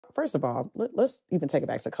first of all, let's even take it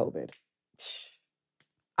back to COVID.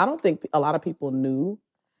 I don't think a lot of people knew.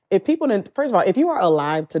 If people didn't, first of all, if you are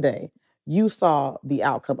alive today, you saw the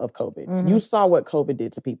outcome of COVID. Mhm. You saw what COVID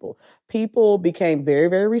did to people. People became very,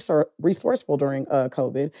 very resourceful during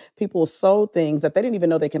COVID. People sold things that they didn't even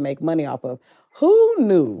know they can make money off of. Who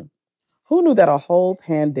knew that a whole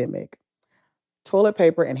pandemic, toilet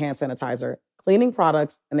paper and hand sanitizer, cleaning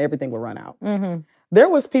products, and everything would run out? Mhm. There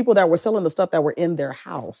was people that were selling the stuff that were in their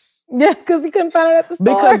house. Yeah, because you couldn't find it at the store.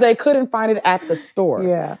 Because they couldn't find it at the store.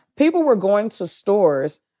 Yeah. People were going to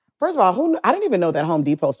stores. First of all, I didn't even know that Home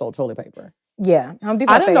Depot sold toilet paper. Yeah. Home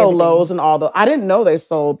Depot I didn't know Lowe's and I didn't know they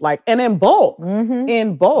sold and in bulk. Mm-hmm.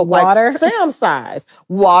 In bulk. Water. Like Sam's size.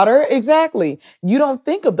 Water, exactly. You don't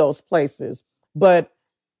think of those places. But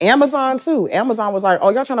Amazon too. Amazon was like, oh,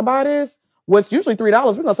 y'all trying to buy this? What's usually $3,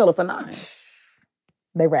 we're going to sell it for $9.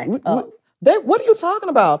 They racked up. What are you talking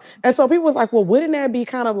about? And so people was like, well, wouldn't that be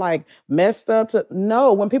kind of like messed up to...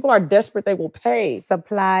 No, when people are desperate, they will pay.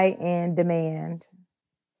 Supply and demand.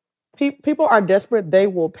 People are desperate, they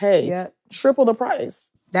will pay. Yep. Triple the price.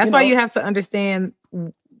 That's why you have to understand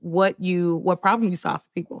what problem you solve for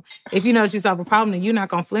people. If you know that you solve a problem, then you're not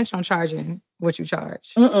going to flinch on charging what you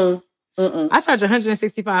charge. Mm-mm. Mm-mm. I charge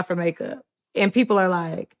 $165 for makeup. And people are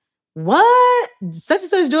like, what? Such and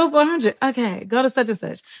such do it for $100. Okay, go to such and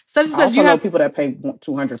such. Such and such. I also know people that pay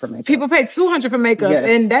 $200 for makeup. People pay $200 for makeup, Yes.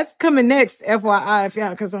 and that's coming next. FYI, if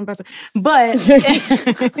y'all, because I'm about to. But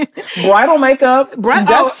bridal makeup,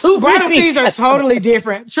 that's $250. Bridal fees are totally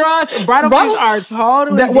different. Trust, bridal fees are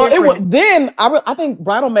totally different. I think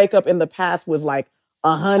bridal makeup in the past was like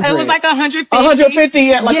 $100. It was like $150. $150,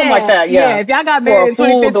 yeah, like something like that. Yeah. If y'all got married in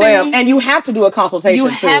 2015, and you have to do a consultation. You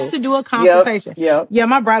have to do a consultation. Yep. Yeah,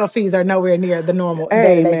 my bridal fees are nowhere near the normal.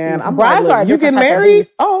 Hey man, I'm brides are you get married?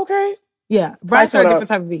 Oh, okay. Yeah, brides are a different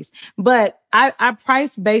type of beast. But I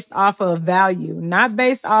price based off of value, not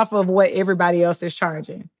based off of what everybody else is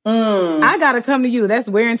charging. I gotta come to you. That's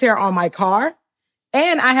wear and tear on my car,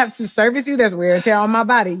 and I have to service you. That's wear and tear on my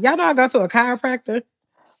body. Y'all know I go to a chiropractor.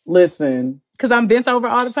 Listen. Because I'm bent over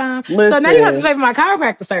all the time. So now you have to pay for my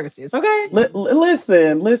chiropractor services, okay?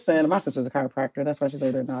 Listen. My sister's a chiropractor. That's why she's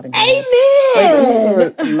over there nodding.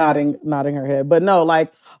 Amen! Nodding her head. But no,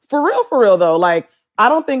 like, for real though, like, I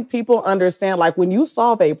don't think people understand, like, when you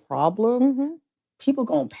solve a problem, people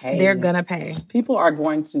gonna pay. They're gonna pay. People are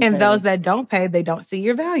going to And pay. those that don't pay, they don't see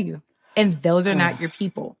your value. And those are not your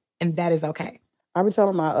people. And that is okay. I be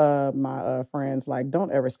telling my friends, like,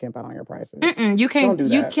 don't ever skimp out on your prices. You can't. Don't do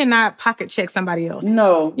that. You cannot pocket check somebody else.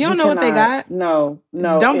 No, you don't know what they got. No.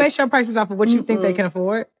 Don't base your prices off of what you think they can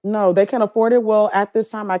afford. No, they can afford it. Well, at this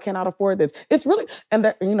time, I cannot afford this. It's really, and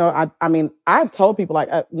that, I mean, I've told people like,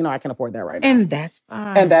 I can afford that right now, and that's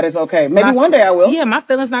fine, and that is okay. Maybe one day I will. Yeah, my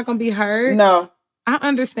feelings not gonna be hurt. No, I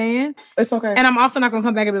understand. It's okay, and I'm also not gonna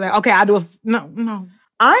come back and be like, okay, I do no.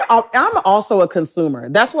 I'm also a consumer.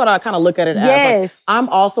 That's what I kind of look at it as. Yes. Like, I'm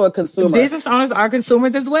also a consumer. Business owners are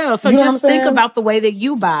consumers as well. So just think about the way that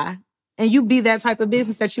you buy, and you be that type of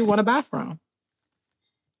business that you want to buy from.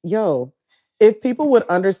 Yo, if people would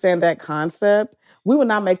understand that concept, we would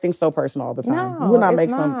not make things so personal all the time. We would not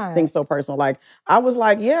make some things so personal. Like, I was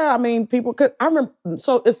like, yeah, I mean, people could. I remember.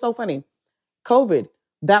 So it's so funny. COVID,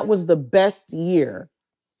 that was the best year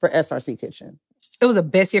for SRC Kitchen. It was the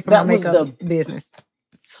best year for my makeup business.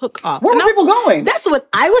 Took off. Where were people going? That's what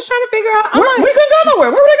I was trying to figure out. We couldn't go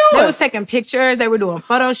nowhere. Where were they going? They was taking pictures. They were doing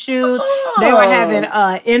photo shoots. They were having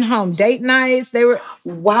in-home date nights.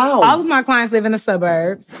 Wow. All of my clients live in the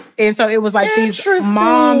suburbs. And so it was like these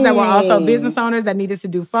moms that were also business owners that needed to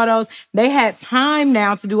do photos. They had time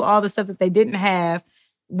now to do all the stuff that they didn't have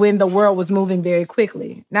when the world was moving very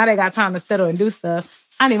quickly. Now they got time to settle and do stuff.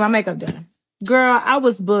 I need my makeup done. Girl, I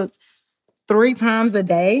was booked 3 times a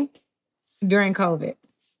day during COVID.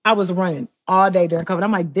 I was running all day during COVID.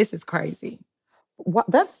 I'm like, this is crazy.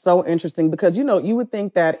 That's so interesting because, you would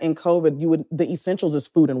think that in COVID, the essentials is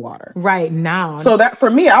food and water. Right now. So that for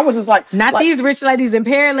me, I was just like... Not these rich ladies in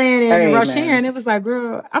Pearland and Rocheron. It was like,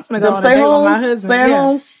 girl, I'm finna go on a date with my husband. Stay at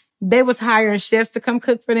homes. They was hiring chefs to come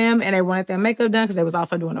cook for them and they wanted their makeup done because they was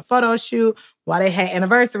also doing a photo shoot while they had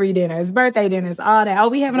anniversary dinners, birthday dinners, all that. Oh,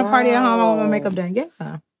 we having a party at home. I want my makeup done.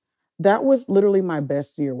 Yeah. That was literally my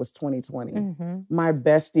best year was 2020. Mm-hmm. My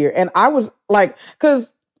best year. And I was like,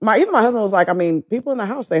 because even my husband was like, I mean, people in the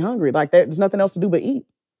house, they hungry. Like there's nothing else to do but eat.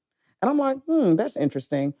 And I'm like, that's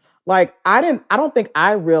interesting. Like I don't think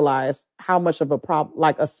I realized how much of a problem,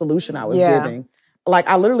 like a solution I was giving. Like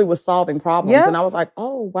I literally was solving problems and I was like,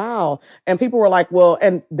 oh, wow. And people were like, well,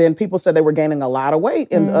 and then people said they were gaining a lot of weight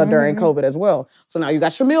during COVID as well. So now you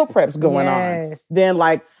got your meal preps going on. Then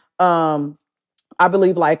like, I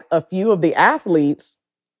believe like a few of the athletes,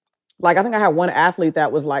 like I think I had one athlete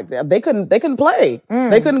that was like, they couldn't play.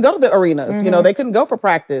 They couldn't go to the arenas, you know, they couldn't go for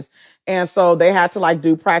practice. And so they had to like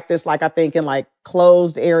do practice, like I think in like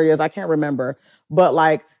closed areas. I can't remember, but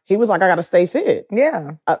like, he was like, I got to stay fit.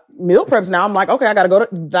 Yeah. Meal preps now. I'm like, okay, I got to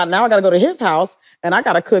go to his house and I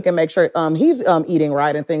got to cook and make sure he's eating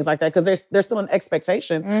right and things like that. Because there's still an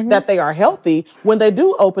expectation that they are healthy when they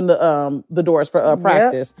do open the doors for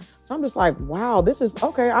practice. So I'm just like, wow, this is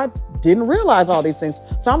okay. I didn't realize all these things.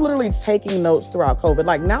 So I'm literally taking notes throughout COVID.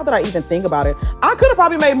 Like now that I even think about it, I could have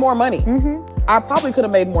probably made more money. I probably could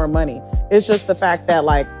have made more money. It's just the fact that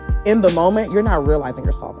like in the moment, you're not realizing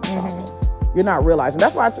you're solving a problem. You're not realizing.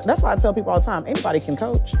 That's why I tell people all the time, anybody can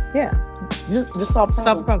coach. Yeah. Just solve the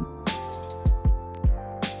problem.